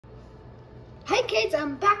Hi kids,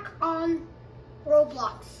 I'm back on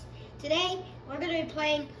Roblox. Today we're going to be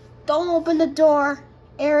playing Don't Open the Door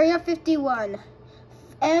Area 51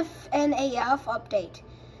 FNAF update.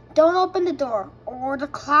 Don't open the door or the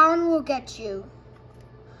clown will get you.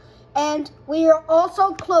 And we are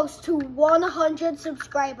also close to 100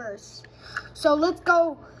 subscribers. So let's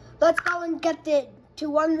go and get to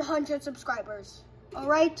 100 subscribers. All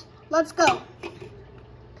right, let's go.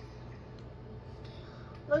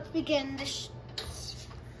 Let's begin this.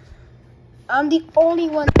 I'm the only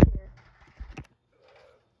one here.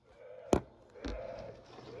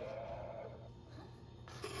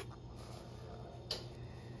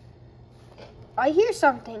 I hear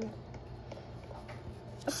something.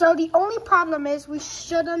 So the only problem is we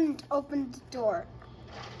shouldn't open the door.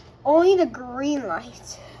 Only the green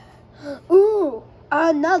light. Ooh,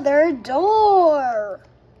 another door.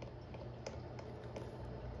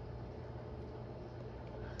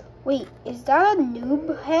 Wait, is that a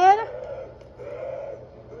noob head?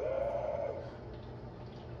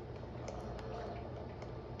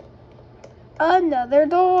 Another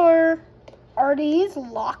door. Are these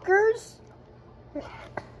lockers?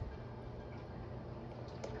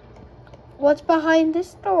 What's behind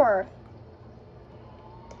this door?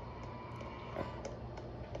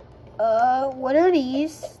 What are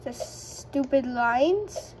these? The stupid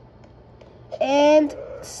lines? And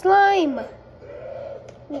slime.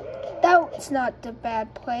 That's not the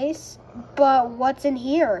bad place, but what's in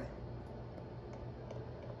here?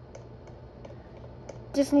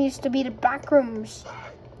 This needs to be the back rooms.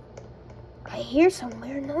 I hear some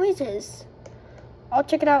weird noises. I'll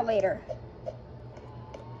check it out later.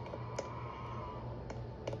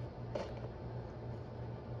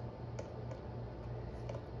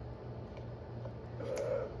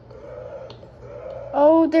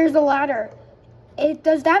 Oh, there's a ladder.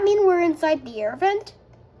 Does that mean we're inside the air vent?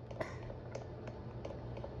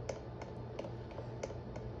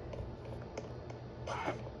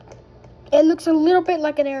 It looks a little bit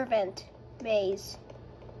like an air vent maze.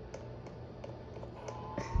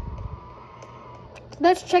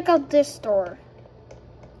 Let's check out this door.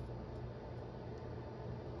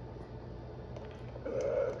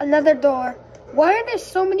 Another door. Why are there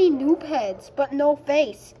so many noob heads but no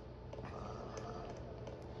face?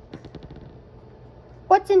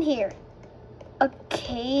 What's in here? A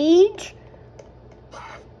cage?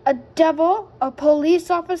 A devil? A police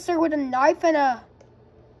officer with a knife and a...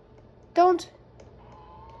 Don't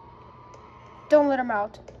let him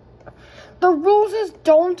out. The rules is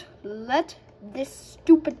don't let this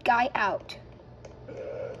stupid guy out.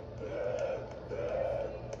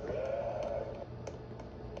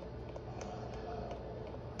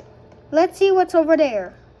 Let's see what's over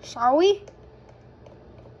there, shall we?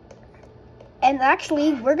 And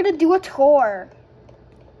actually, we're gonna do a tour.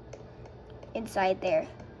 Inside there,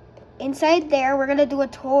 we're gonna do a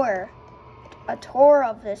tour. A tour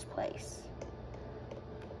of this place.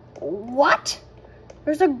 What?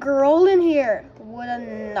 There's a girl in here with a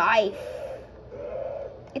knife.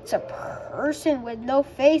 It's a person with no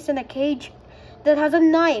face in a cage that has a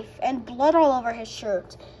knife and blood all over his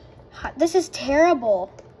shirt. This is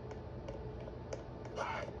terrible.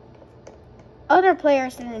 Other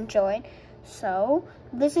players didn't join, so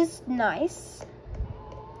this is nice.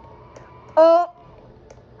 Oh,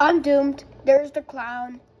 I'm doomed. There's the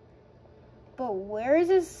clown. But where is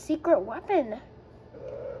his secret weapon?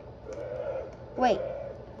 Wait.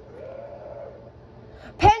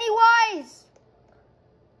 Pennywise!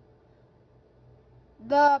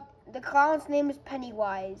 The clown's name is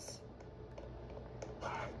Pennywise.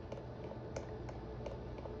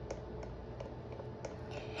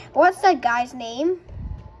 What's that guy's name?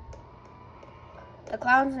 The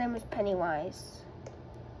clown's name is Pennywise.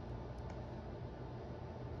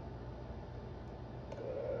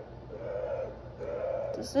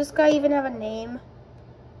 Does this guy even have a name?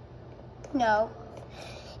 No.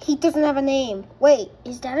 He doesn't have a name. Wait,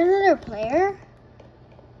 is that another player?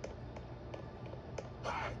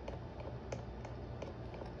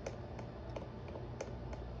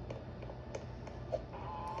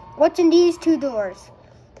 What's in these two doors?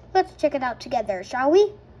 Let's check it out together, shall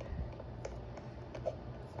we?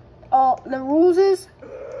 Oh, the rules is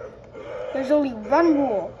there's only one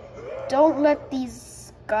rule. Don't let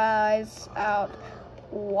these guys out.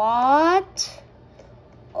 What?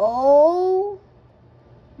 Oh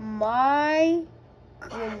my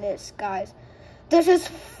goodness, guys. This is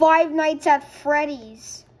Five Nights at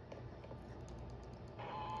Freddy's.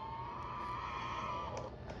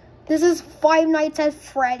 This is Five Nights at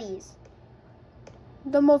Freddy's.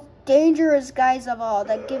 The most dangerous guys of all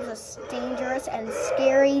that gives us dangerous and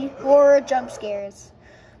scary horror jump scares.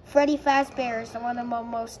 Freddy Fazbear is one of the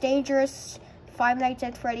most dangerous Five Nights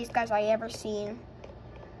at Freddy's guys I ever seen.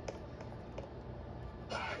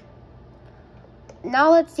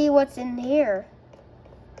 Now let's see what's in here.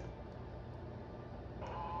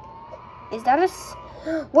 Is that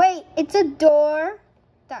a... Wait, it's a door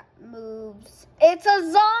that moves. It's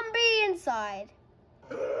a zombie inside.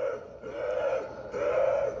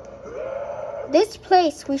 This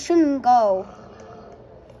place we shouldn't go.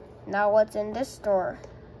 Now what's in this door?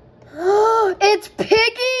 It's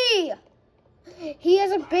Piggy! He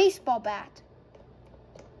has a baseball bat.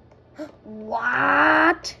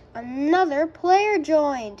 What? Another player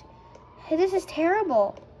joined. Hey, this is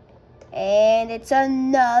terrible. And it's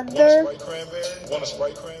another... Want a Sprite cranberry? Want a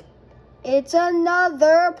Sprite cranberry? It's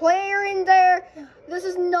another player in there. This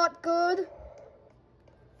is not good.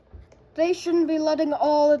 They shouldn't be letting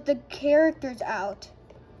all of the characters out.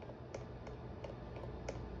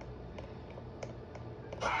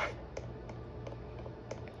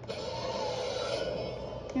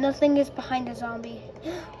 Nothing is behind the zombie.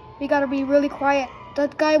 We gotta be really quiet.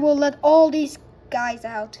 That guy will let all these guys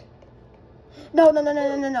out. No.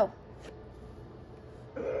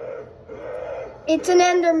 It's an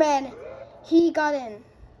Enderman. He got in.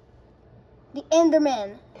 The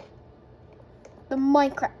Enderman. The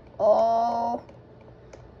Minecraft. Oh.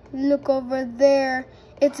 Look over there.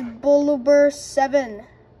 It's Bulber 7.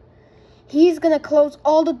 He's gonna close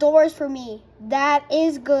all the doors for me. That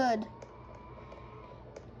is good.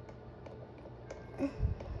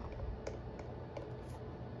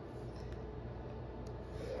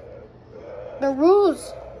 The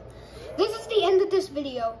rules. This is the end of this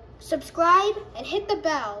video. Subscribe and hit the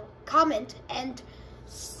bell, comment, and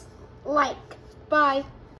like. Bye.